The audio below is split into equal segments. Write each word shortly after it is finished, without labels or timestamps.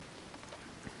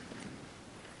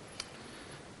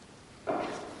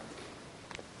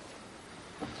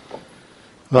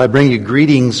Well, I bring you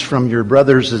greetings from your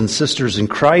brothers and sisters in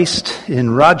Christ in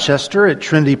Rochester at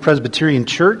Trinity Presbyterian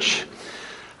Church.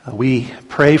 We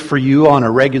pray for you on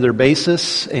a regular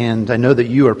basis, and I know that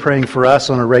you are praying for us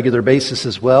on a regular basis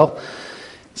as well.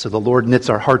 So the Lord knits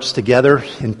our hearts together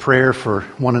in prayer for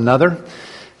one another.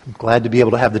 I'm glad to be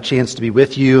able to have the chance to be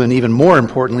with you, and even more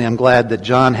importantly, I'm glad that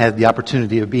John had the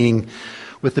opportunity of being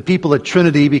with the people at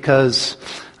Trinity because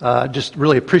just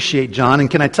really appreciate John. And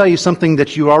can I tell you something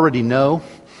that you already know?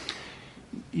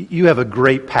 You have a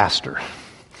great pastor.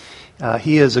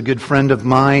 He is a good friend of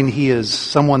mine. He is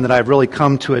someone that I've really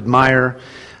come to admire.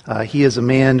 He is a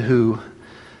man who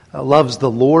loves the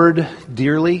Lord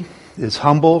dearly, is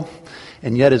humble,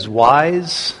 and yet is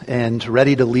wise and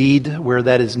ready to lead where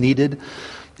that is needed.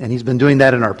 And he's been doing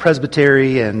that in our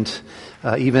presbytery, and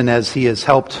even as he has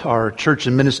helped our church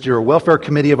and ministerial welfare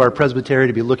committee of our presbytery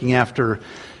to be looking after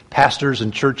pastors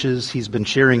and churches, he's been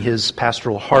sharing his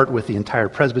pastoral heart with the entire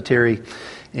presbytery.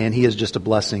 And he is just a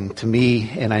blessing to me,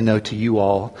 and I know to you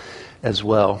all as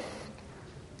well.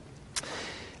 I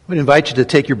would invite you to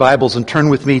take your Bibles and turn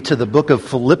with me to the book of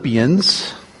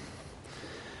Philippians.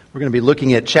 We're going to be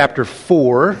looking at chapter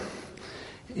 4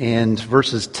 and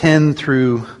verses 10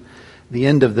 through the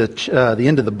end of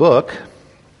the book.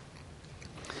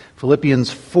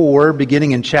 Philippians 4,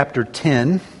 beginning in chapter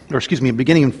 4,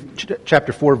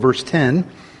 verse 10.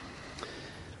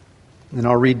 And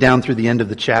I'll read down through the end of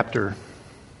the chapter.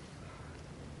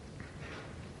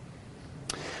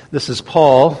 This is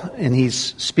Paul, and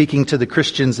he's speaking to the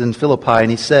Christians in Philippi,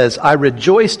 and he says, "I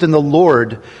rejoiced in the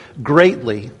Lord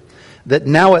greatly that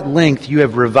now at length you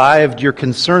have revived your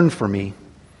concern for me.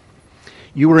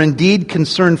 You were indeed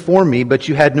concerned for me, but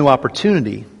you had no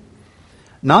opportunity.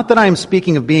 Not that I am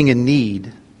speaking of being in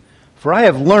need, for I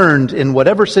have learned in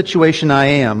whatever situation I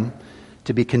am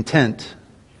to be content.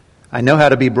 I know how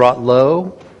to be brought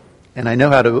low, and I know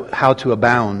how to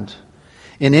abound.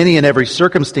 In any and every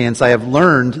circumstance, I have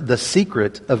learned the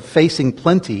secret of facing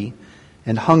plenty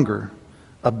and hunger,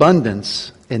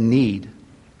 abundance and need.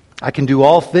 I can do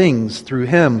all things through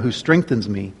Him who strengthens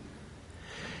me.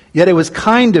 Yet it was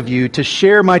kind of you to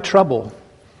share my trouble.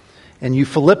 And you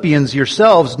Philippians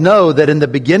yourselves know that in the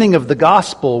beginning of the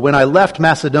gospel, when I left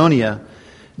Macedonia,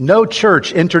 no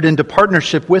church entered into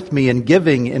partnership with me in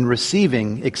giving and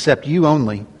receiving except you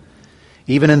only.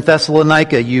 Even in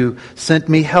Thessalonica, you sent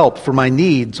me help for my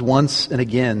needs once and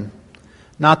again.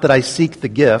 Not that I seek the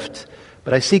gift,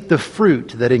 but I seek the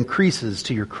fruit that increases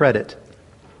to your credit.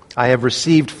 I have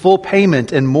received full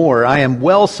payment and more. I am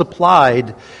well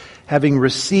supplied, having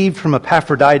received from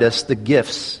Epaphroditus the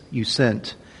gifts you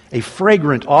sent, a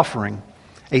fragrant offering,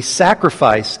 a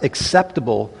sacrifice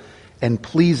acceptable and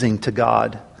pleasing to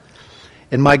God.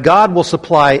 And my God will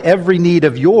supply every need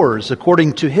of yours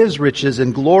according to His riches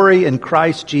and glory in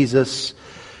Christ Jesus.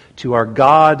 To our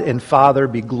God and Father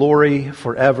be glory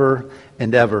forever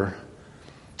and ever.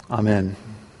 Amen."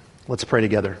 Let's pray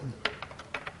together.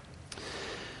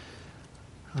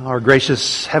 Our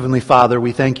gracious Heavenly Father,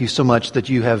 we thank you so much that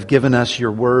you have given us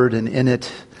your word, and in it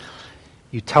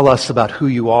you tell us about who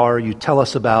you are. You tell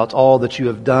us about all that you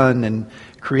have done in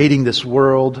creating this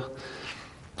world,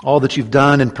 all that you've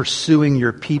done in pursuing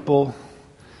your people,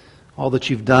 all that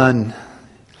you've done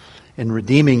in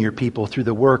redeeming your people through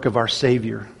the work of our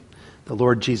Savior, the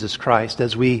Lord Jesus Christ.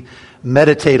 As we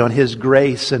meditate on His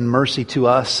grace and mercy to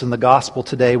us in the gospel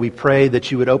today, we pray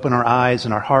that you would open our eyes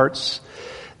and our hearts,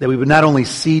 that we would not only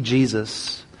see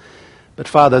Jesus, but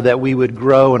Father, that we would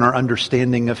grow in our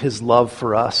understanding of His love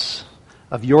for us,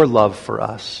 of your love for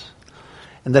us.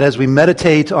 And that as we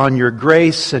meditate on your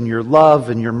grace and your love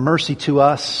and your mercy to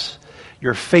us,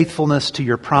 your faithfulness to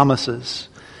your promises,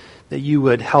 that you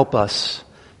would help us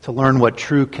to learn what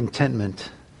true contentment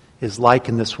is like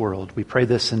in this world. We pray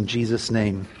this in Jesus'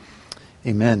 name.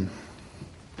 Amen.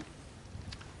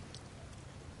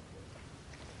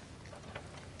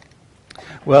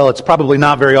 Well, it's probably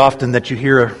not very often that you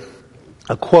hear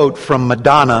a quote from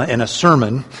Madonna in a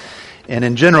sermon, and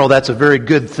in general, that's a very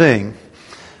good thing.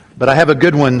 But I have a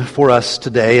good one for us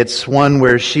today. It's one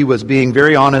where she was being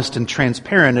very honest and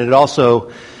transparent, and it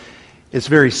also is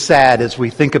very sad as we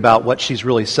think about what she's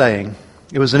really saying.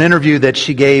 It was an interview that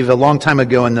she gave a long time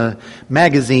ago in the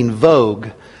magazine Vogue,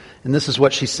 and this is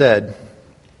what she said.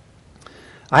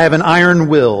 "I have an iron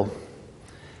will,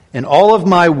 and all of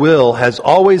my will has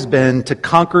always been to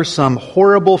conquer some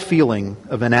horrible feeling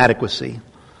of inadequacy.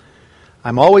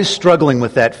 I'm always struggling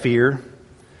with that fear.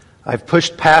 I've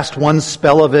pushed past one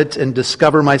spell of it and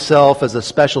discover myself as a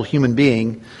special human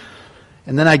being.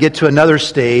 And then I get to another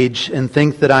stage and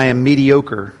think that I am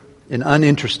mediocre and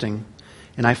uninteresting.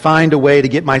 And I find a way to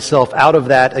get myself out of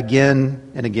that again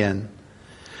and again.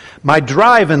 My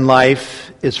drive in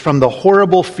life is from the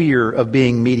horrible fear of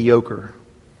being mediocre.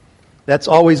 That's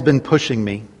always been pushing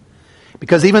me.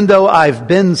 Because even though I've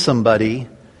been somebody,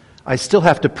 I still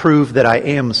have to prove that I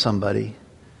am somebody.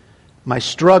 My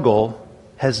struggle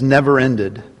has never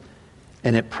ended,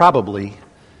 and it probably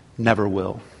never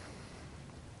will.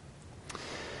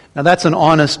 Now that's an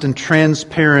honest and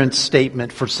transparent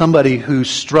statement for somebody who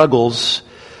struggles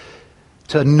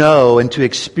to know and to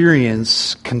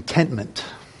experience contentment.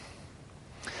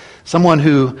 Someone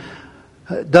who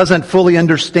doesn't fully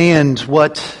understand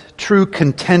what true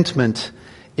contentment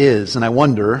is. And I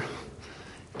wonder,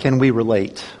 can we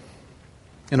relate?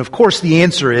 And of course the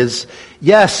answer is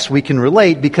yes, we can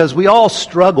relate, because we all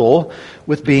struggle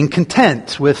with being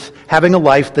content, with having a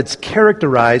life that's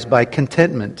characterized by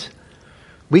contentment.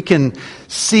 We can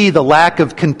see the lack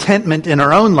of contentment in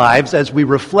our own lives as we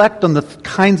reflect on the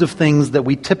kinds of things that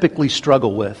we typically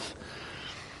struggle with.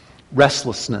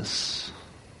 Restlessness.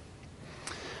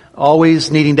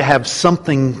 Always needing to have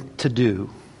something to do.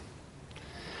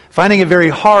 Finding it very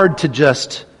hard to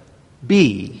just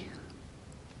be.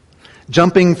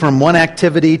 Jumping from one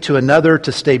activity to another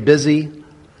to stay busy.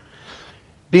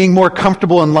 Being more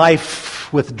comfortable in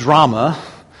life with drama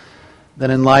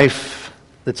than in life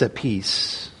that's at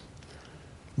peace.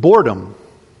 Boredom.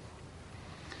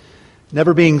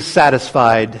 Never being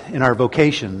satisfied in our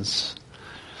vocations.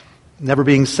 Never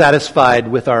being satisfied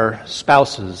with our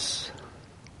spouses.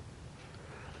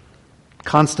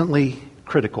 Constantly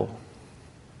critical.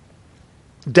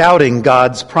 Doubting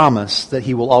God's promise that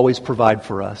He will always provide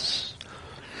for us.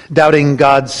 Doubting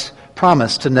God's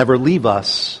promise to never leave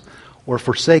us or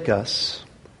forsake us.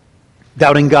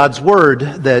 Doubting God's word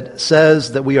that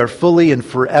says that we are fully and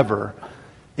forever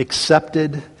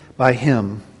accepted by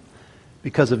Him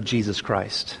because of Jesus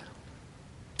Christ.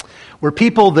 We're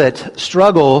people that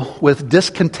struggle with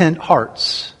discontent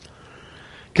hearts.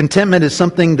 Contentment is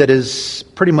something that is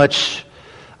pretty much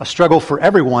a struggle for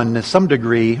everyone to some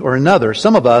degree or another.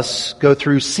 Some of us go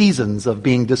through seasons of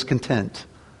being discontent.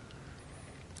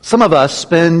 Some of us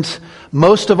spend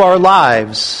most of our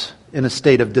lives in a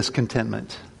state of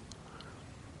discontentment.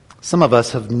 Some of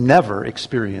us have never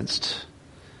experienced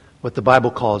what the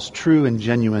Bible calls true and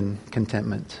genuine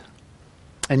contentment.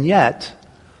 And yet,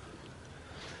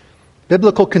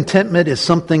 biblical contentment is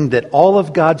something that all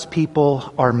of God's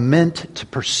people are meant to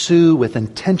pursue with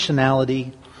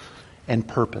intentionality and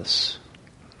purpose.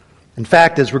 In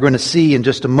fact, as we're going to see in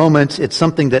just a moment, it's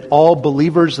something that all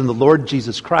believers in the Lord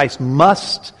Jesus Christ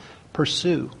must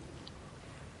pursue.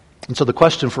 And so the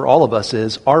question for all of us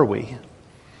is, are we?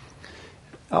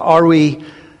 Are we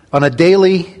on a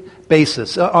daily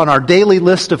basis, on our daily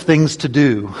list of things to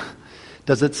do,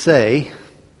 does it say,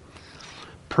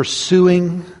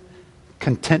 pursuing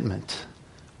contentment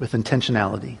with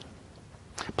intentionality?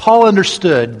 Paul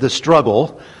understood the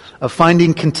struggle of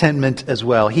finding contentment as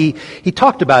well. He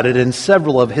talked about it in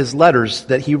several of his letters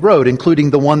that he wrote,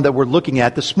 including the one that we're looking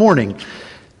at this morning,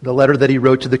 the letter that he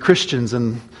wrote to the Christians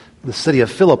in the city of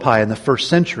Philippi in the first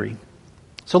century.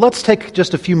 So let's take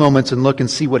just a few moments and look and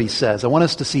see what he says. I want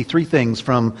us to see three things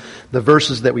from the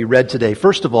verses that we read today.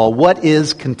 First of all, what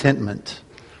is contentment?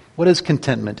 What is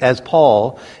contentment, as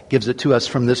Paul gives it to us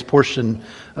from this portion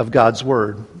of God's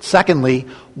Word? Secondly,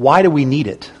 why do we need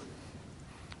it?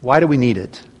 Why do we need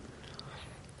it?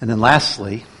 And then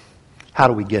lastly, how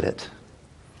do we get it?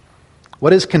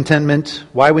 What is contentment,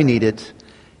 why we need it,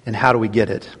 and how do we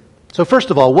get it? So first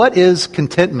of all, what is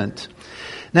contentment?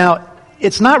 Now,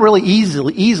 it's not really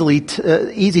easy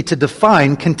to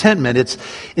define contentment.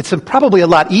 It's probably a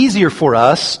lot easier for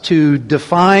us to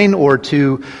define or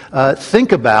to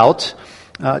think about,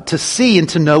 to see and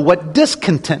to know what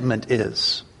discontentment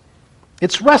is.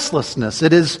 It's restlessness.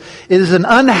 It is an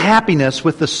unhappiness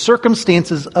with the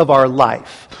circumstances of our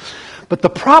life. But the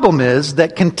problem is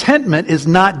that contentment is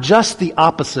not just the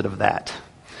opposite of that.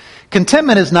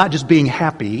 Contentment is not just being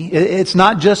happy. It's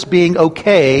not just being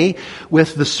okay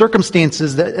with the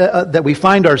circumstances that we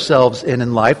find ourselves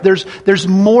in life. There's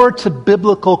more to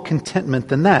biblical contentment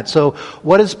than that. So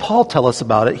what does Paul tell us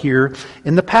about it here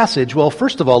in the passage? Well,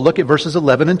 first of all, look at verses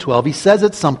 11 and 12. He says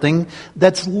it's something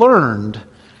that's learned.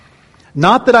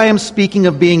 Not that I am speaking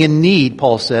of being in need,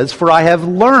 Paul says, for I have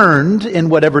learned in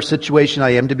whatever situation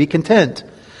I am to be content.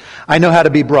 I know how to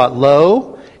be brought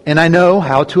low, and I know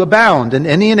how to abound. In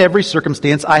any and every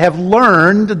circumstance, I have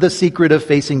learned the secret of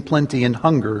facing plenty and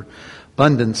hunger,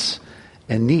 abundance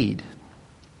and need.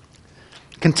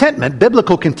 Contentment,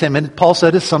 biblical contentment, Paul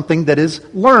said, is something that is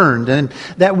learned. And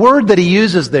that word that he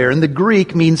uses there in the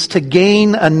Greek means to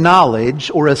gain a knowledge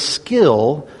or a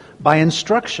skill by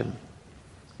instruction.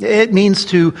 It means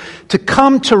to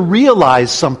come to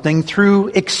realize something through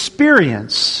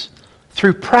experience,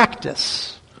 through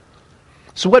practice.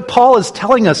 So what Paul is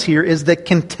telling us here is that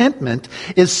contentment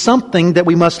is something that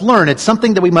we must learn. It's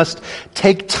something that we must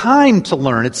take time to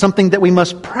learn. It's something that we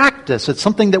must practice. It's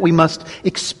something that we must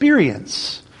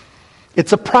experience.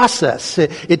 It's a process.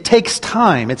 It takes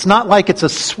time. It's not like it's a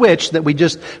switch that we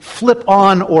just flip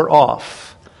on or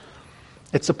off.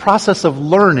 It's a process of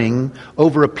learning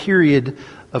over a period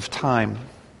of time.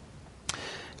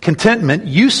 Contentment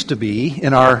used to be,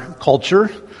 in our culture,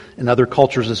 in other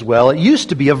cultures as well, it used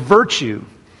to be a virtue.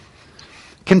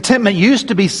 Contentment used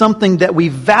to be something that we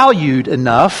valued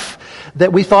enough,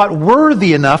 that we thought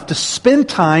worthy enough to spend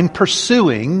time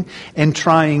pursuing and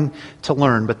trying to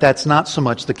learn. But that's not so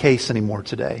much the case anymore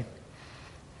today.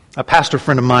 A pastor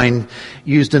friend of mine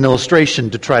used an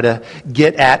illustration to try to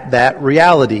get at that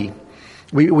reality.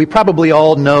 We probably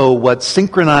all know what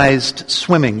synchronized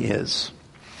swimming is.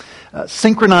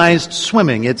 Synchronized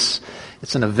swimming, it's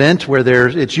an event where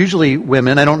it's usually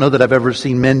women. I don't know that I've ever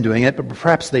seen men doing it, but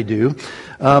perhaps they do.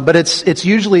 But it's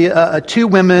usually two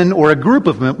women or a group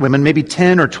of women, maybe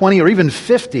 10 or 20 or even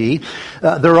 50.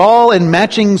 They're all in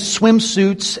matching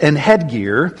swimsuits and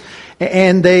headgear,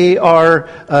 and they are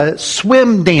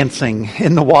swim dancing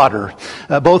in the water,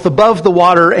 both above the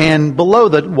water and below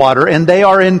the water, and they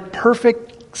are in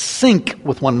perfect sync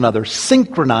with one another,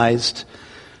 synchronized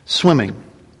swimming.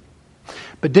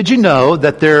 But did you know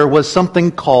that there was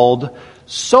something called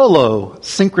solo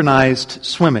synchronized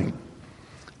swimming?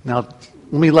 Now,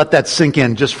 let me let that sink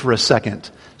in just for a second.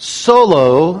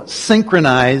 Solo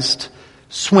synchronized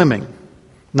swimming.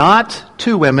 Not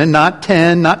two women, not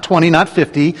 10, not 20, not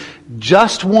 50,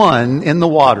 just one in the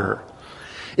water.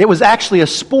 It was actually a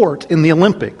sport in the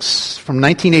Olympics from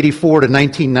 1984 to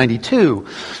 1992.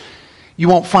 You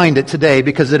won't find it today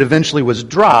because it eventually was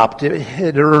dropped.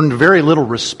 It earned very little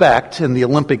respect in the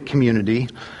Olympic community,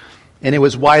 and it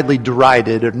was widely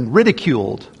derided and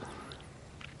ridiculed.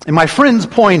 And my friend's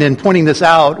point in pointing this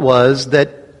out was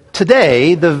that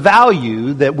today, the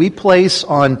value that we place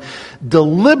on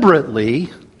deliberately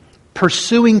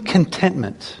pursuing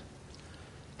contentment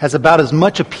has about as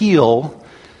much appeal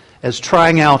as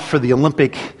trying out for the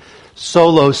Olympic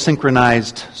solo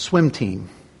synchronized swim team.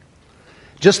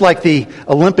 Just like the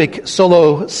Olympic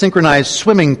solo synchronized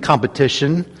swimming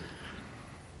competition,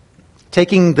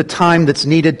 taking the time that's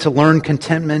needed to learn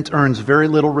contentment earns very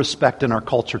little respect in our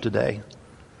culture today.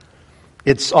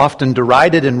 It's often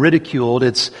derided and ridiculed.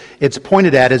 It's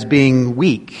pointed at as being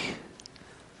weak,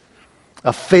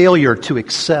 a failure to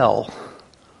excel,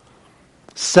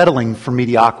 settling for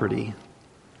mediocrity.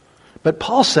 But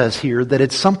Paul says here that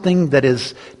it's something that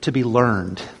is to be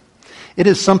learned. It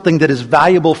is something that is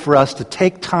valuable for us to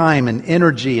take time and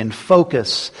energy and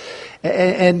focus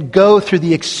and go through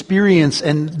the experience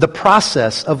and the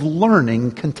process of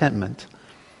learning contentment.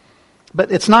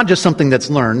 But it's not just something that's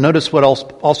learned. Notice what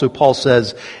also Paul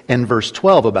says in verse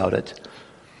 12 about it.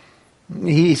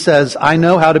 He says, I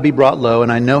know how to be brought low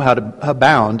and I know how to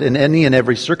abound in any and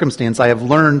every circumstance. I have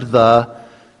learned the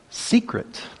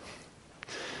secret.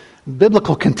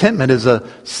 Biblical contentment is a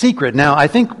secret. Now, I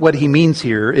think what he means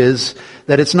here is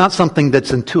that it's not something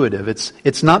that's intuitive.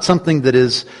 It's not something that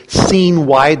is seen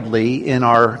widely in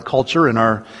our culture, in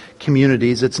our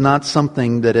communities. It's not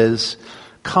something that is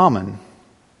common.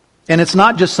 And it's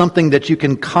not just something that you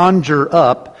can conjure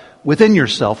up within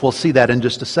yourself. We'll see that in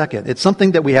just a second. It's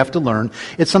something that we have to learn.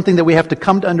 It's something that we have to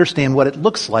come to understand what it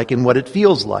looks like and what it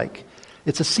feels like.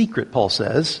 It's a secret, Paul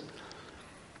says.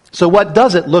 So what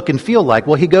does it look and feel like?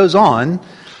 Well, he goes on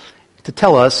to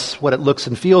tell us what it looks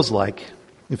and feels like.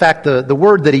 In fact, the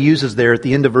word that he uses there at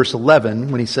the end of verse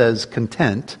 11, when he says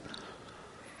content,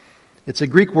 it's a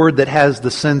Greek word that has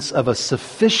the sense of a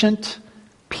sufficient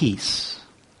peace,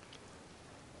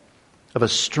 of a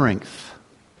strength,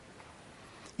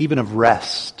 even of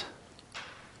rest.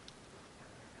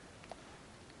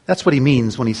 That's what he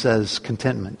means when he says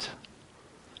contentment.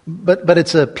 But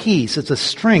it's a peace, it's a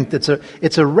strength,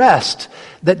 it's a rest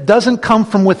that doesn't come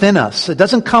from within us. It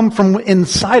doesn't come from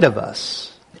inside of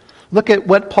us. Look at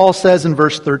what Paul says in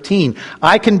verse 13.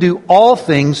 I can do all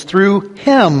things through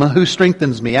him who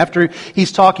strengthens me. After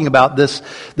he's talking about this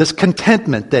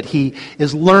contentment that he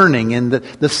is learning and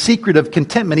the secret of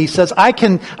contentment, he says, I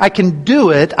can do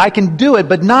it,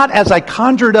 but not as I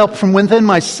conjure it up from within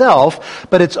myself,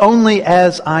 but it's only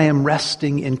as I am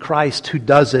resting in Christ who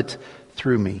does it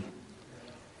through me.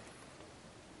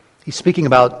 He's speaking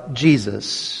about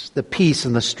Jesus, the peace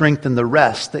and the strength and the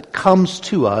rest that comes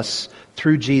to us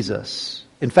through Jesus.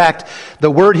 In fact, the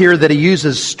word here that he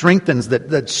uses strengthens,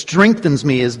 that strengthens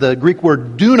me, is the Greek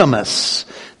word dunamis,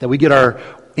 that we get our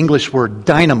English word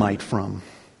dynamite from.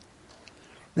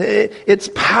 It's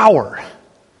power.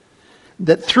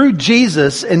 That through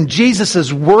Jesus and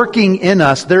Jesus' working in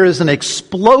us, there is an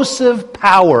explosive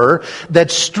power that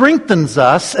strengthens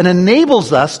us and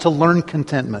enables us to learn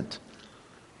contentment.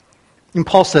 And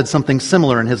Paul said something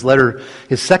similar in his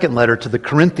second letter to the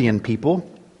Corinthian people.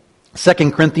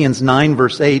 2 Corinthians 9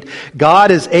 verse 8,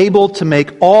 God is able to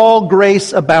make all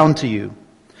grace abound to you,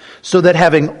 so that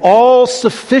having all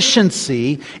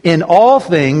sufficiency in all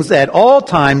things at all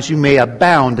times you may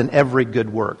abound in every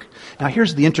good work. Now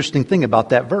here's the interesting thing about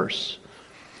that verse.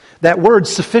 That word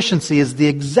sufficiency is the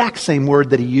exact same word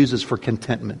that he uses for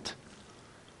contentment.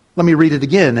 Let me read it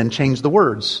again and change the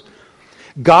words.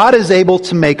 God is able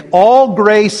to make all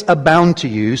grace abound to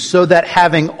you, so that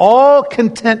having all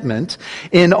contentment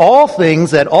in all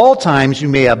things at all times you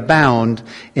may abound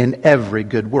in every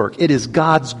good work. It is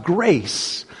God's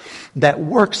grace that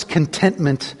works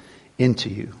contentment into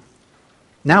you.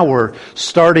 Now we're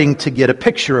starting to get a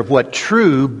picture of what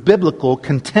true biblical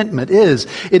contentment is.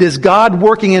 It is God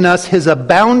working in us His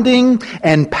abounding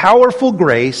and powerful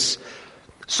grace,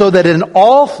 so that in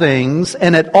all things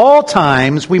and at all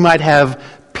times we might have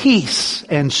peace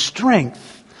and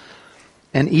strength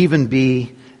and even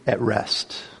be at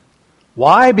rest.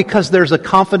 Why? Because there's a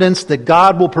confidence that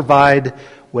God will provide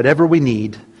whatever we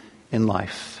need in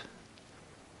life.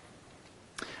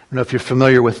 I don't know if you're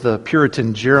familiar with the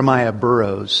Puritan Jeremiah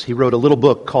Burroughs. He wrote a little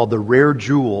book called The Rare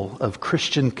Jewel of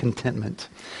Christian Contentment.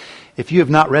 If you have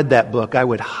not read that book, I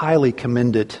would highly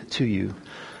commend it to you.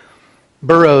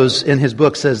 Burroughs, in his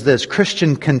book, says this: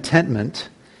 Christian contentment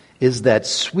is that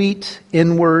sweet,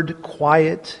 inward,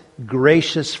 quiet,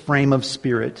 gracious frame of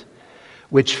spirit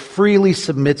which freely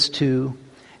submits to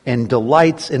and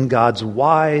delights in God's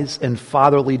wise and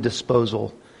fatherly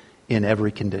disposal in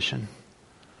every condition.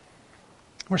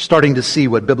 We're starting to see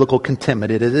what biblical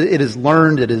contentment it is. It is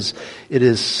learned. It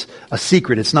is a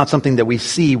secret. It's not something that we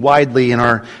see widely in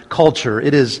our culture.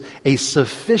 It is a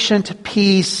sufficient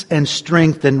peace and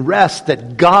strength and rest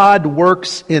that God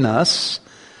works in us.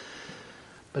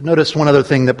 But notice one other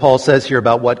thing that Paul says here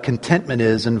about what contentment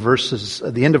is in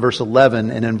the end of verse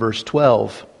 11 and in verse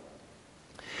 12.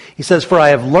 He says, "For I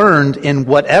have learned in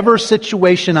whatever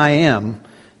situation I am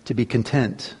to be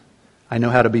content. I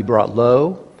know how to be brought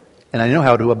low, and I know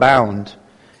how to abound.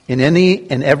 In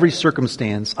any and every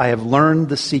circumstance, I have learned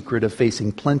the secret of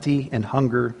facing plenty and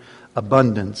hunger,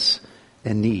 abundance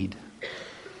and need."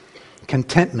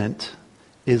 Contentment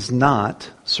is not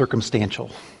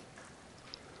circumstantial.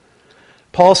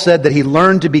 Paul said that he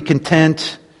learned to be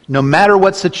content no matter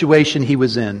what situation he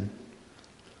was in.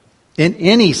 In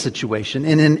any situation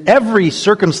and in every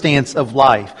circumstance of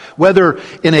life, whether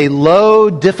in a low,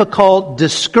 difficult,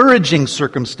 discouraging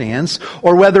circumstance,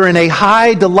 or whether in a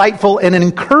high, delightful, and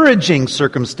encouraging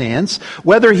circumstance,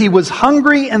 whether he was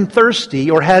hungry and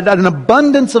thirsty or had an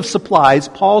abundance of supplies,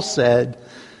 Paul said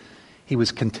he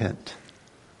was content.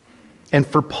 And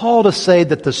for Paul to say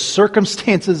that the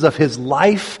circumstances of his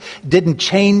life didn't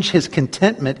change his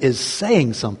contentment is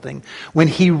saying something. When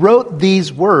he wrote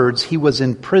these words, he was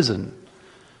in prison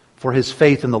for his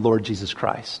faith in the Lord Jesus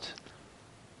Christ.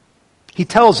 He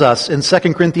tells us in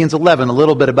 2 Corinthians 11 a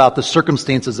little bit about the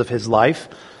circumstances of his life.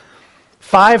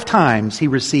 5 times he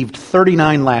received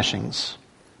 39 lashings.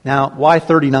 Now, why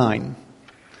 39?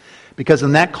 Because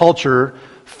in that culture,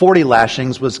 40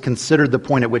 lashings was considered the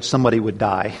point at which somebody would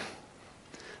die.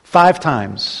 5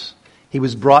 times he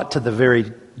was brought to the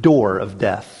very door of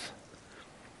death.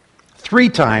 3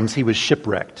 times he was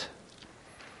shipwrecked.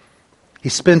 He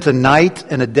spent a night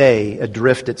and a day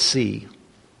adrift at sea.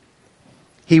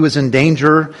 He was in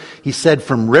danger, he said,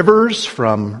 from rivers,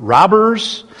 from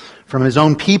robbers, from his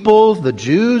own people, the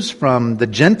Jews, from the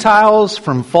Gentiles,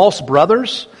 from false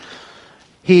brothers.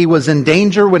 He was in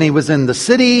danger when he was in the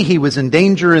city. He was in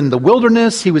danger in the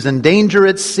wilderness. He was in danger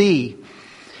at sea.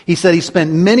 He said he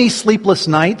spent many sleepless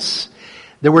nights.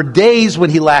 There were days when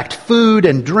he lacked food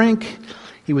and drink.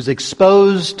 He was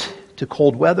exposed to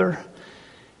cold weather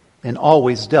and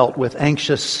always dealt with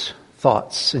anxious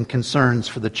thoughts and concerns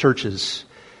for the churches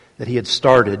that he had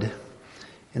started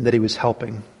and that he was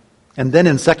helping. And then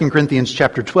in 2 Corinthians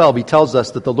chapter 12, he tells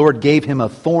us that the Lord gave him a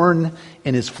thorn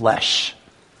in his flesh,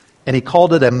 and he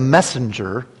called it a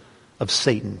messenger of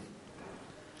Satan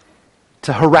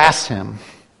to harass him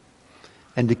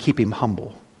and to keep him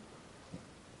humble.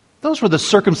 Those were the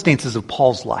circumstances of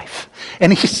Paul's life.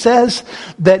 And he says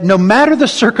that no matter the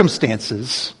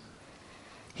circumstances,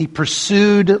 he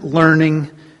pursued learning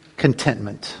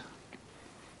contentment.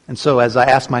 And so as I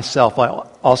ask myself, I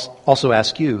also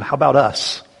ask you, how about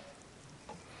us?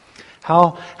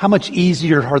 How much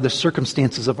easier are the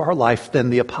circumstances of our life than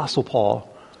the Apostle Paul?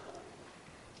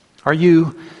 Are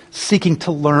you seeking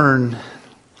to learn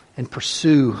and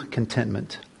pursue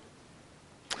contentment?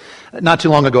 Not too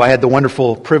long ago, I had the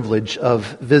wonderful privilege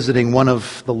of visiting one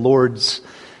of the Lord's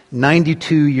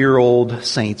 92-year-old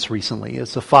saints recently.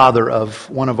 It's the father of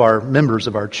one of our members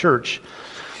of our church.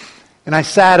 And I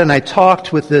sat and I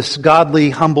talked with this godly,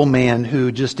 humble man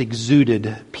who just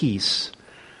exuded peace.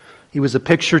 He was a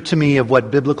picture to me of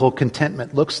what biblical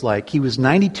contentment looks like. He was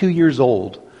 92 years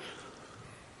old.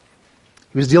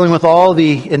 He was dealing with all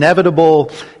the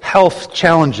inevitable health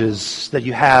challenges that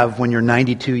you have when you're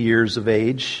 92 years of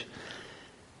age.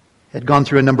 Had gone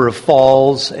through a number of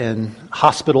falls and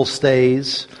hospital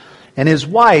stays. And his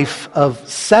wife of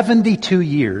 72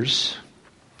 years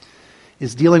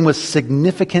is dealing with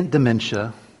significant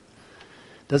dementia,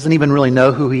 doesn't even really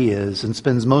know who he is, and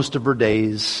spends most of her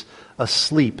days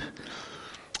asleep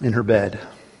in her bed.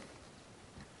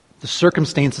 The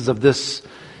circumstances of this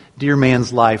dear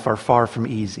man's life are far from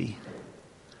easy.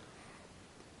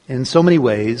 In so many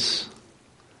ways,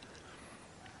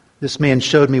 this man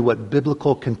showed me what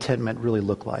biblical contentment really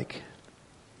looked like.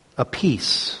 A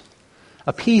peace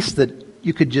that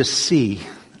you could just see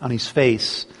on his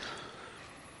face,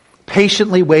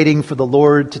 patiently waiting for the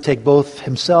Lord to take both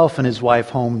himself and his wife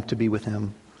home to be with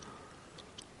him.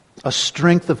 A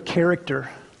strength of character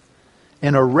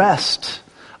and a rest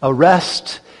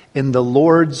in the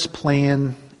Lord's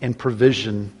plan and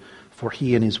provision for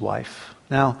he and his wife.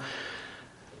 Now,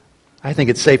 I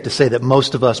think it's safe to say that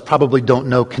most of us probably don't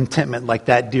know contentment like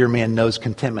that dear man knows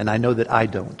contentment. I know that I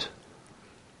don't.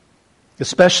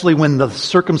 Especially when the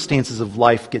circumstances of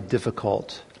life get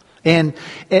difficult. And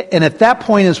at that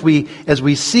point, as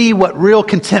we see what real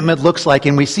contentment looks like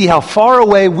and we see how far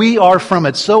away we are from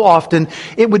it so often,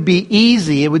 it would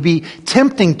be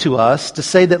tempting to us to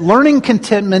say that learning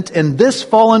contentment in this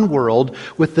fallen world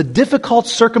with the difficult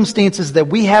circumstances that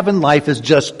we have in life is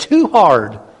just too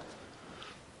hard.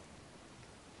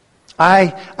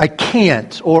 I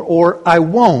can't or I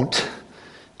won't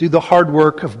do the hard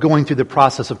work of going through the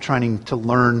process of trying to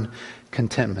learn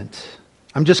contentment.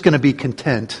 I'm just going to be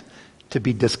content to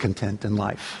be discontent in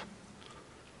life.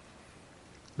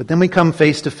 But then we come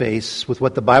face to face with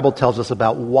what the Bible tells us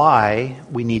about why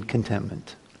we need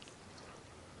contentment.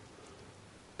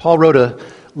 Paul wrote a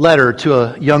letter to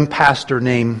a young pastor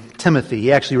named Timothy.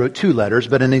 He actually wrote 2 letters,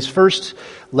 but in his first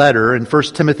letter, in 1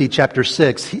 Timothy chapter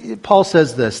 6, Paul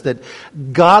says this, that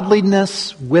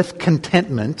godliness with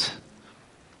contentment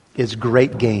is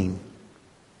great gain.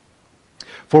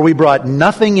 For we brought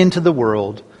nothing into the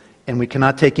world, and we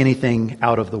cannot take anything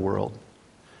out of the world.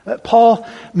 Paul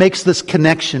makes this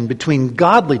connection between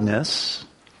godliness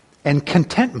and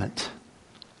contentment.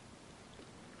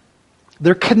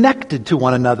 They're connected to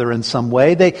one another in some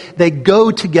way. They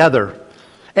go together.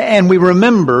 And we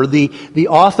remember the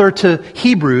author to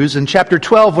Hebrews in chapter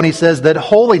 12 when he says that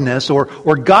holiness or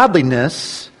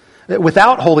godliness,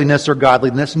 without holiness or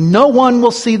godliness, no one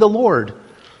will see the Lord.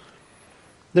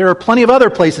 There are plenty of other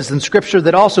places in Scripture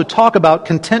that also talk about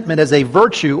contentment as a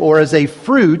virtue or as a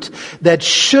fruit that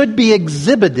should be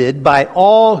exhibited by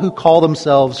all who call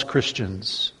themselves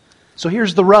Christians. So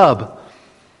here's the rub.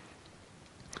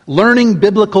 Learning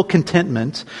biblical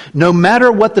contentment, no matter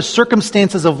what the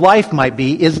circumstances of life might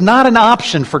be, is not an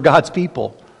option for God's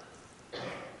people.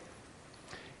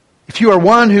 If you are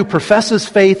one who professes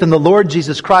faith in the Lord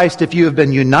Jesus Christ, if you have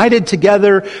been united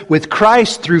together with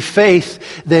Christ through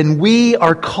faith, then we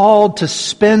are called to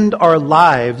spend our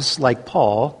lives, like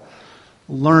Paul,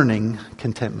 learning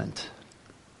contentment.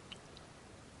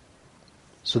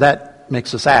 So that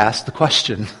makes us ask the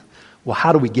question, well,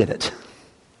 how do we get it?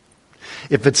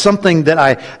 If it's something that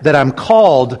I'm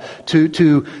called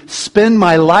to spend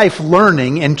my life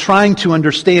learning and trying to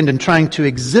understand and trying to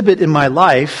exhibit in my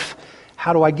life,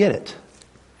 how do I get it?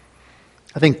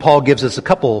 I think Paul gives us a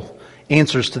couple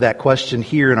answers to that question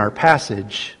here in our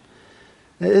passage.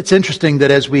 It's interesting that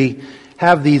as we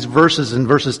have these verses in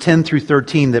verses 10 through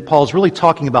 13 that Paul's really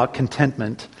talking about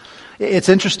contentment. It's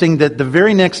interesting that the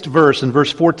very next verse, in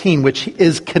verse 14, which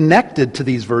is connected to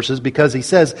these verses because he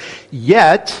says,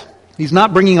 yet, he's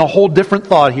not bringing a whole different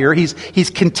thought here.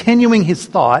 He's continuing his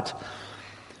thought.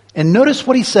 And notice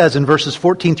what he says in verses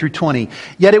 14 through 20.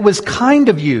 Yet it was kind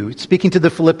of you, speaking to the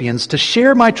Philippians, to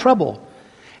share my trouble.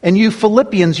 And you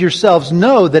Philippians yourselves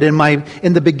know that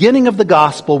in the beginning of the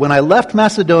gospel, when I left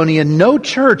Macedonia, no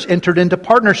church entered into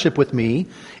partnership with me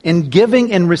in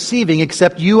giving and receiving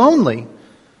except you only.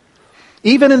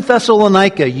 Even in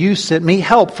Thessalonica, you sent me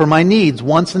help for my needs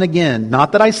once and again.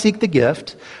 Not that I seek the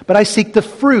gift, but I seek the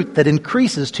fruit that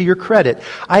increases to your credit.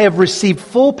 I have received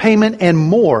full payment and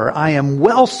more. I am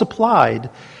well supplied,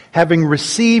 having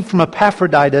received from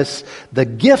Epaphroditus the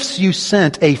gifts you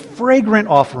sent, a fragrant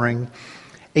offering,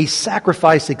 a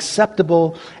sacrifice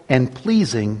acceptable and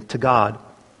pleasing to God.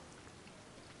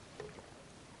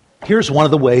 Here's one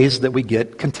of the ways that we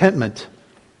get contentment.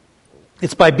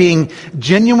 It's by being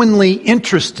genuinely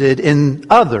interested in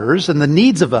others and the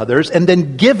needs of others and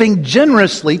then giving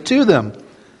generously to them.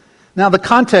 Now, the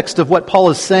context of what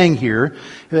Paul is saying here,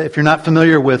 if you're not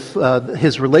familiar with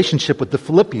his relationship with the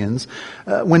Philippians,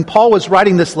 when Paul was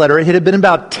writing this letter, it had been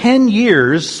about 10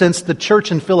 years since the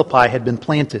church in Philippi had been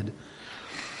planted.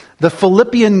 The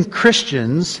Philippian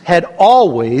Christians had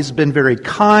always been very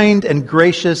kind and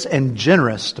gracious and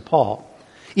generous to Paul.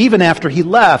 Even after he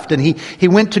left and he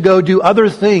went to go do other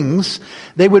things,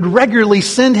 they would regularly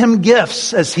send him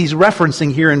gifts, as he's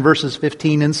referencing here in verses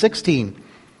 15 and 16.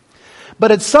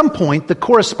 But at some point, the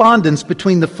correspondence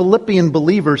between the Philippian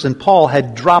believers and Paul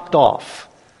had dropped off.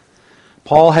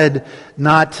 Paul had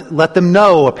not let them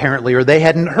know, apparently, or they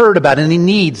hadn't heard about any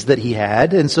needs that he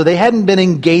had, and so they hadn't been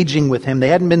engaging with him. They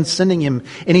hadn't been sending him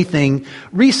anything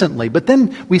recently. But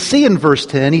then we see in verse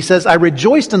 10, he says, I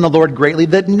rejoiced in the Lord greatly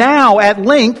that now at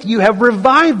length you have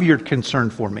revived your concern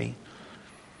for me.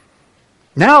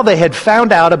 Now they had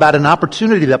found out about an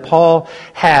opportunity that Paul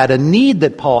had, a need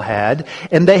that Paul had,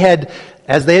 and they had,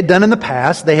 as they had done in the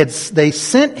past, they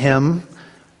sent him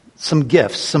some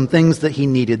gifts, some things that he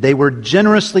needed. They were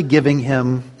generously giving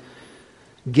him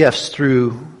gifts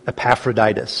through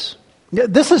Epaphroditus.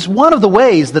 This is one of the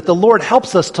ways that the Lord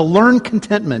helps us to learn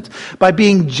contentment, by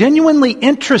being genuinely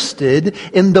interested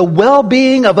in the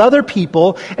well-being of other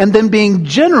people and then being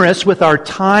generous with our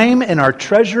time and our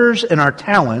treasures and our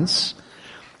talents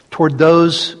toward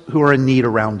those who are in need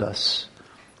around us.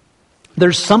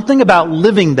 There's something about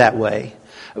living that way.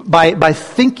 By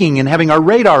thinking and having our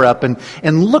radar up and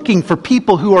looking for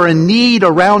people who are in need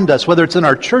around us, whether it's in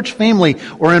our church family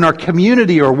or in our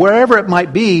community or wherever it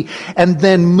might be, and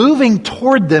then moving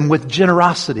toward them with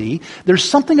generosity. There's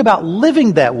something about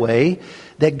living that way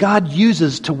that God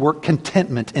uses to work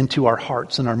contentment into our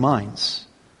hearts and our minds.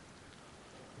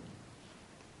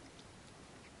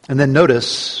 And then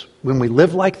notice, when we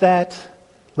live like that,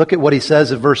 look at what he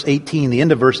says at verse 18, the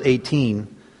end of verse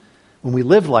 18. When we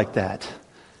live like that,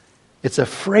 it's a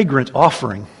fragrant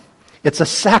offering. It's a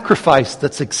sacrifice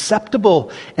that's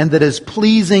acceptable and that is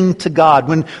pleasing to God.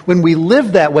 When we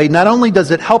live that way, not only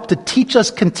does it help to teach us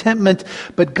contentment,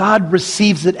 but God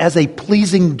receives it as a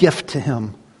pleasing gift to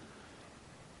Him.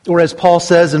 Or as Paul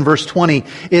says in verse 20,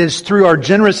 it is through our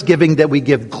generous giving that we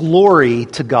give glory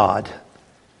to God.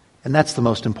 And that's the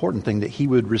most important thing, that He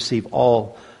would receive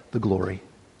all the glory.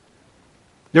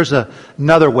 There's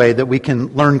another way that we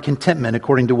can learn contentment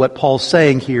according to what Paul's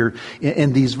saying here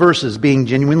in these verses, being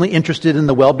genuinely interested in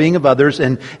the well-being of others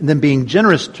and then being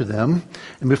generous to them.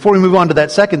 And before we move on to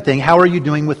that second thing, how are you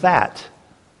doing with that?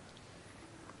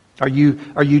 Are you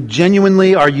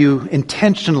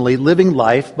intentionally living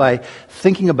life by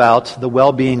thinking about the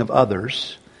well-being of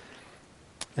others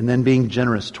and then being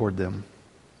generous toward them?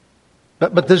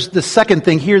 But there's the second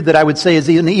thing here that I would say is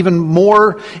an even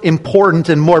more important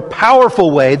and more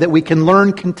powerful way that we can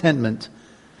learn contentment.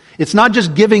 It's not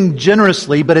just giving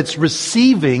generously, but it's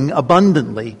receiving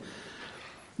abundantly.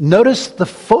 Notice the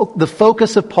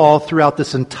focus of Paul throughout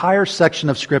this entire section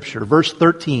of Scripture. Verse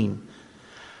 13.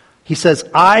 He says,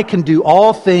 I can do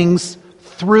all things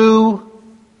through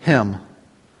Him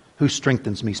who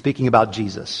strengthens me. Speaking about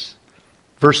Jesus.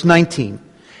 Verse 19.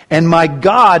 And my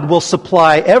God will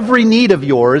supply every need of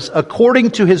yours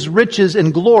according to His riches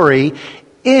and glory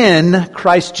in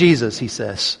Christ Jesus, he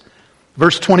says.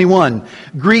 Verse 21,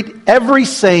 greet every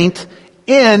saint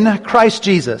in Christ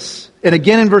Jesus. And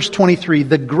again in verse 23,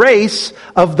 the grace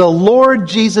of the Lord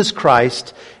Jesus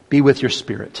Christ be with your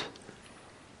spirit.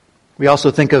 We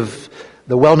also think of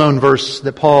the well-known verse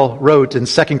that Paul wrote in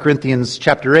 2 Corinthians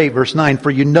chapter 8, verse 9, for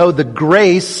you know the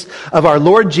grace of our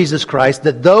Lord Jesus Christ,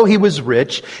 that though He was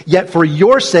rich, yet for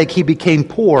your sake He became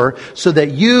poor, so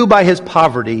that you by His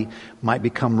poverty might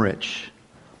become rich.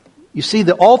 You see,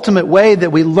 the ultimate way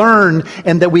that we learn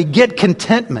and that we get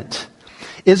contentment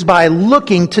is by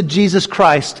looking to Jesus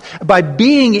Christ, by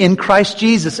being in Christ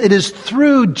Jesus. It is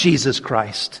through Jesus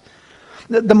Christ.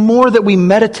 The more that we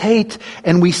meditate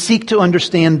and we seek to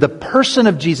understand the person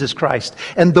of Jesus Christ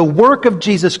and the work of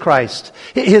Jesus Christ,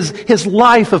 His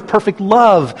life of perfect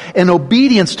love and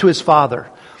obedience to His Father,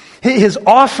 His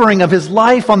offering of His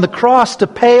life on the cross to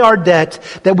pay our debt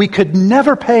that we could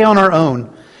never pay on our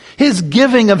own, His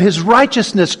giving of His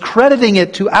righteousness, crediting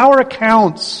it to our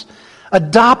accounts,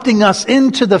 adopting us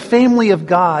into the family of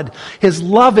God, His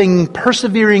loving,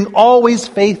 persevering, always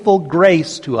faithful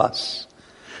grace to us.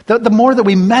 The more that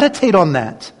we meditate on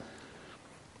that,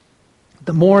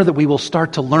 the more that we will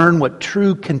start to learn what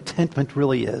true contentment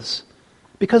really is.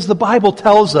 Because the Bible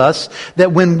tells us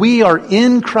that when we are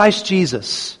in Christ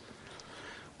Jesus,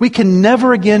 we can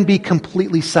never again be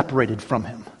completely separated from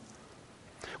Him.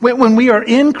 When we are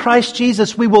in Christ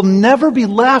Jesus, we will never be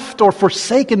left or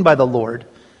forsaken by the Lord.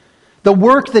 The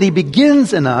work that He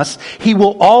begins in us, He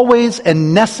will always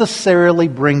and necessarily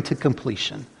bring to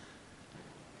completion.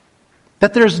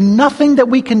 That there's nothing that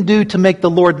we can do to make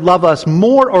the Lord love us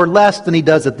more or less than He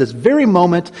does at this very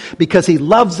moment, because He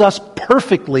loves us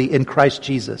perfectly in Christ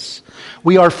Jesus.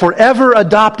 We are forever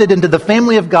adopted into the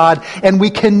family of God, and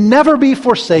we can never be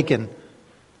forsaken.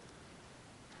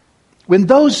 When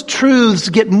those truths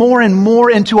get more and more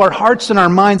into our hearts and our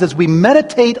minds as we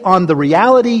meditate on the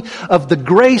reality of the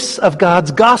grace of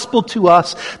God's gospel to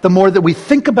us, the more that we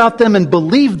think about them and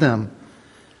believe them,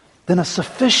 then a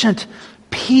sufficient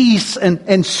peace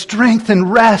and strength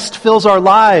and rest fills our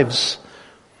lives.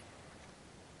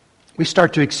 We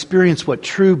start to experience what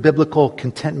true biblical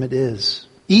contentment is.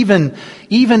 Even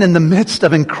in the midst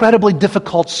of incredibly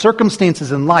difficult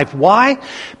circumstances in life. Why?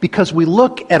 Because we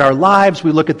look at our lives,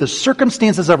 we look at the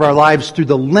circumstances of our lives through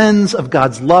the lens of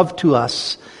God's love to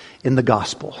us in the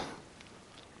gospel.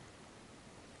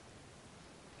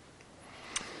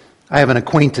 I have an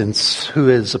acquaintance who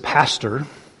is a pastor.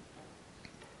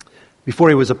 Before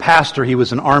he was a pastor, he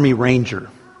was an Army Ranger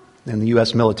in the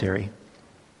U.S. military.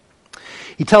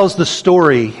 He tells the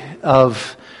story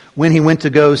of when he went to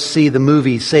go see the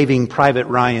movie Saving Private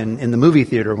Ryan in the movie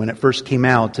theater when it first came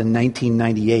out in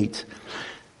 1998.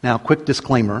 Now, quick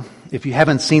disclaimer, if you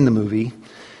haven't seen the movie,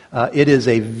 it is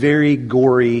a very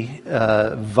gory,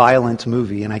 violent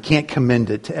movie, and I can't commend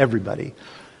it to everybody.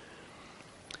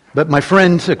 But my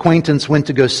friend's acquaintance went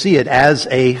to go see it as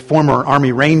a former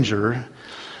Army Ranger.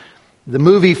 The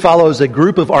movie follows a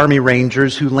group of Army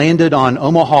Rangers who landed on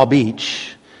Omaha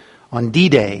Beach on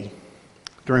D-Day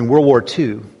during World War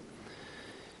II.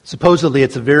 Supposedly,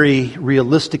 it's a very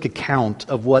realistic account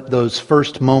of what those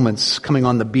first moments coming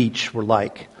on the beach were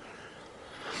like.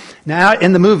 Now,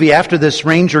 in the movie, after this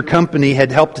ranger company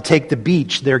had helped to take the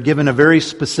beach, they're given a very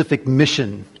specific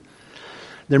mission.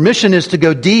 Their mission is to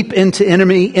go deep into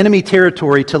enemy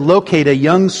territory to locate a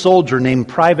young soldier named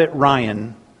Private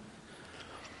Ryan.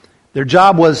 Their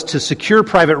job was to secure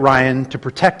Private Ryan, to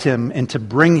protect him, and to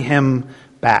bring him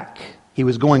back. He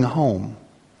was going home.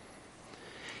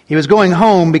 He was going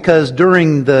home because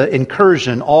during the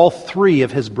incursion, all three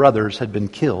of his brothers had been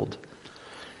killed.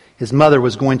 His mother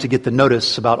was going to get the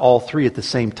notice about all three at the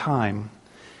same time,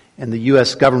 and the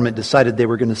U.S. government decided they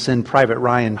were going to send Private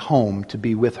Ryan home to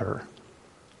be with her.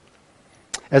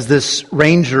 As this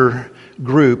ranger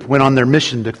group went on their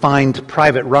mission to find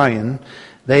Private Ryan,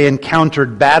 they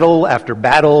encountered battle after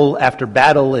battle after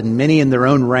battle, and many in their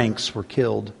own ranks were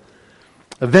killed.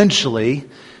 Eventually,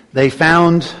 they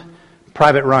found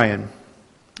Private Ryan,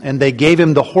 and they gave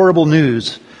him the horrible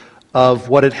news of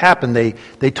what had happened.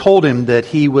 They told him that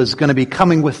he was going to be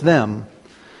coming with them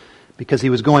because he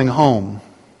was going home,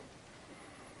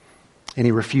 and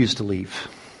he refused to leave.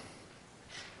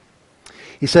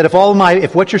 He said,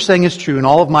 if what you're saying is true and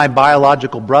all of my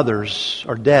biological brothers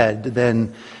are dead,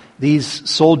 then these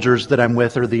soldiers that I'm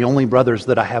with are the only brothers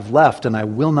that I have left, and I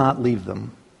will not leave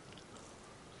them.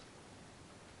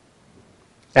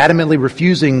 Adamantly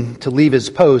refusing to leave his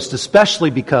post, especially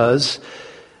because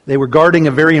they were guarding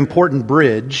a very important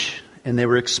bridge, and they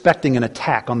were expecting an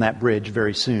attack on that bridge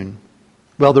very soon.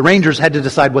 Well, the Rangers had to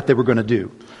decide what they were going to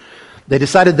do. They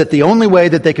decided that the only way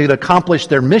that they could accomplish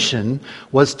their mission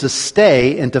was to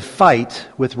stay and to fight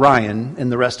with Ryan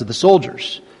and the rest of the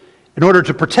soldiers in order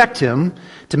to protect him,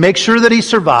 to make sure that he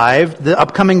survived the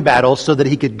upcoming battle so that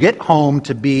he could get home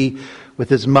to be with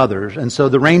his mother. And so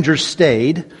the Rangers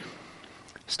stayed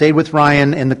with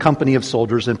Ryan and the company of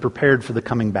soldiers and prepared for the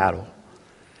coming battle.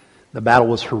 The battle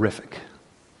was horrific.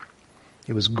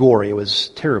 It was gory. It was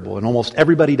terrible. And almost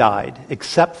everybody died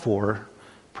except for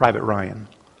Private Ryan.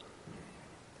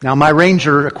 Now, my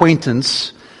Ranger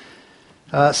acquaintance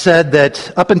said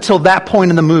that up until that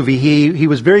point in the movie, he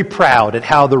was very proud at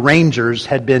how the Rangers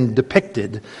had been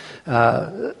depicted.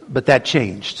 But that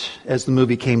changed as the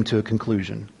movie came to a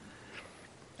conclusion.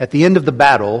 At the end of the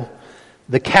battle,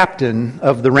 the captain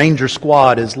of the Ranger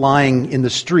squad is lying in the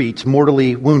street,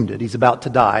 mortally wounded. He's about to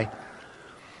die.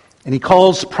 And he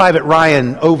calls Private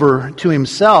Ryan over to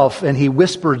himself, and he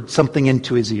whispered something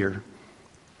into his ear.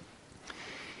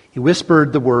 He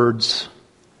whispered the words,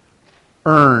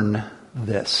 Earn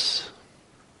this.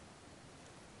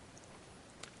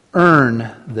 Earn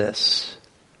this.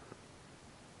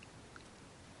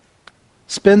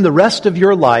 Spend the rest of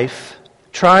your life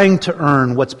trying to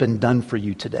earn what's been done for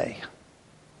you today.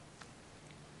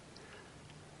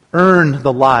 Earn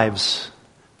the lives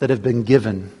that have been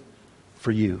given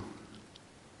for you.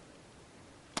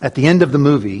 At the end of the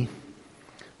movie,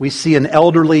 we see an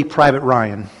elderly Private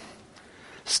Ryan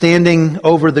standing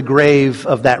over the grave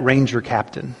of that Ranger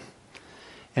captain.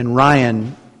 And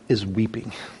Ryan is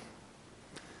weeping,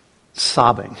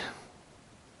 sobbing,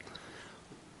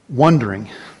 wondering,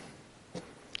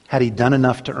 had he done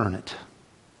enough to earn it?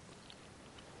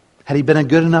 Had he been a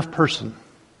good enough person?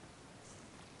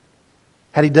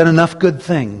 Had he done enough good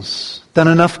things? Done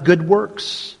enough good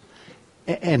works?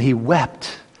 And he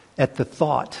wept at the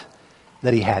thought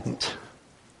that he hadn't.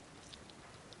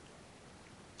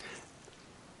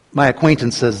 My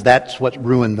acquaintance says that's what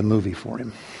ruined the movie for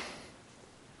him.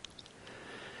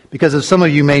 Because as some of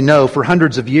you may know, for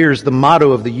hundreds of years, the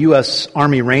motto of the U.S.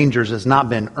 Army Rangers has not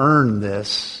been earn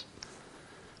this,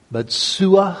 but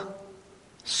sua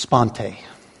sponte.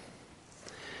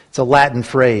 It's a Latin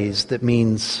phrase that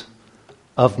means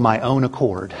of my own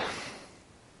accord,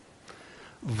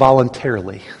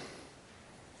 voluntarily.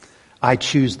 I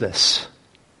choose this.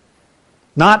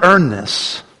 Not earn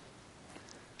this.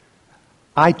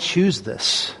 I choose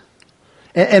this.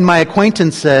 And my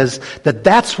acquaintance says that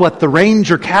that's what the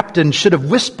Ranger captain should have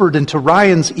whispered into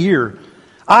Ryan's ear.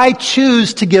 I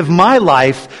choose to give my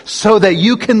life so that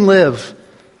you can live.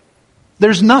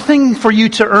 There's nothing for you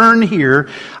to earn here.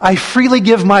 I freely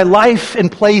give my life in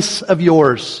place of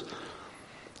yours.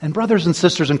 And brothers and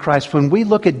sisters in Christ, when we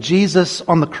look at Jesus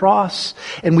on the cross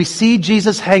and we see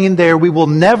Jesus hanging there, we will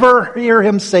never hear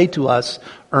him say to us,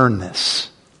 earn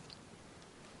this.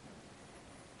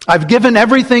 I've given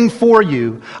everything for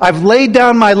you. I've laid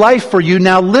down my life for you.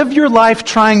 Now live your life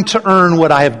trying to earn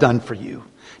what I have done for you.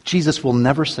 Jesus will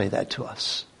never say that to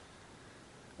us.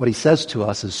 What he says to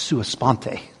us is sua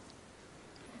sponte.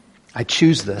 I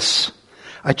choose this.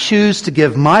 I choose to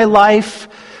give my life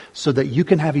so that you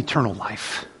can have eternal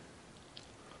life.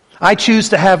 I choose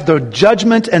to have the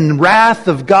judgment and wrath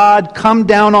of God come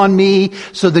down on me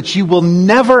so that you will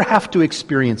never have to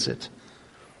experience it.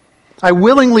 I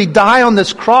willingly die on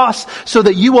this cross so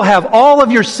that you will have all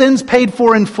of your sins paid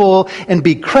for in full and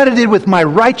be credited with my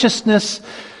righteousness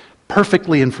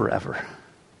perfectly and forever.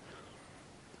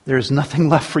 There is nothing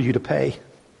left for you to pay.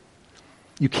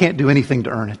 You can't do anything to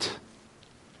earn it.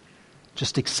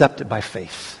 Just accept it by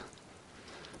faith.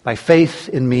 By faith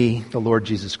in me, the Lord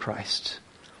Jesus Christ.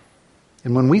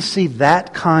 And when we see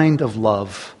that kind of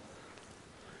love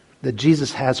that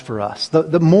Jesus has for us,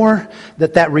 the more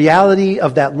that reality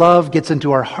of that love gets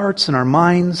into our hearts and our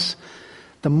minds,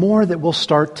 the more that we'll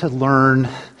start to learn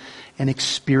and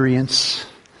experience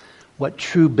what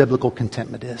true biblical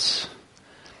contentment is.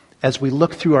 As we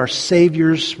look through our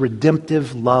Savior's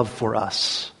redemptive love for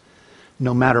us,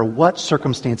 no matter what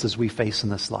circumstances we face in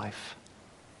this life.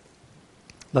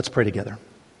 Let's pray together.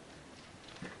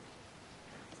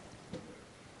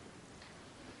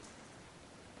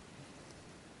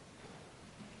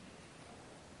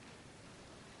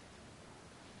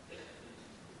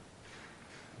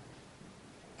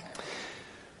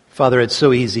 Father, it's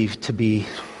so easy to be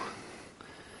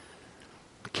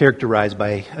characterized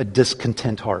by a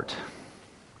discontent heart.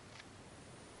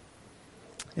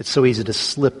 It's so easy to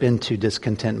slip into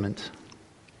discontentment.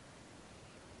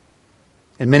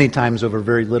 And many times over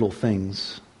very little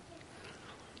things.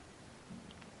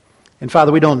 And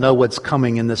Father, we don't know what's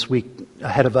coming in this week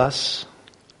ahead of us.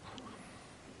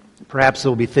 Perhaps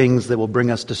there will be things that will bring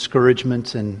us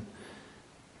discouragement and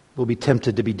we'll be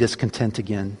tempted to be discontent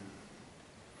again.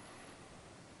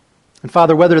 And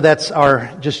Father, whether that's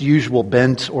our just usual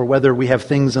bent or whether we have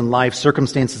things in life,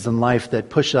 circumstances in life that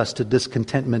push us to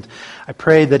discontentment, I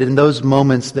pray that in those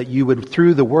moments that you would,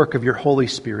 through the work of your Holy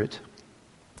Spirit,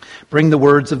 bring the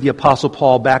words of the Apostle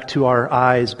Paul back to our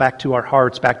eyes, back to our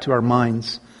hearts, back to our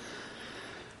minds.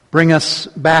 Bring us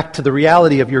back to the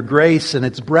reality of your grace and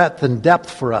its breadth and depth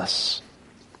for us.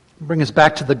 Bring us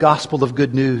back to the gospel of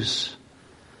good news,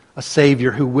 a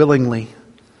Savior who willingly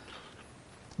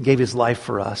gave his life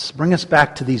for us. Bring us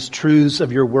back to these truths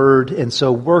of your word, and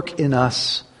so work in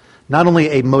us not only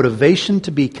a motivation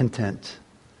to be content,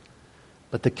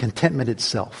 but the contentment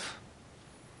itself.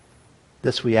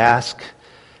 This we ask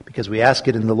because we ask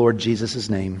it in the Lord Jesus'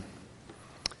 name.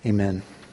 Amen.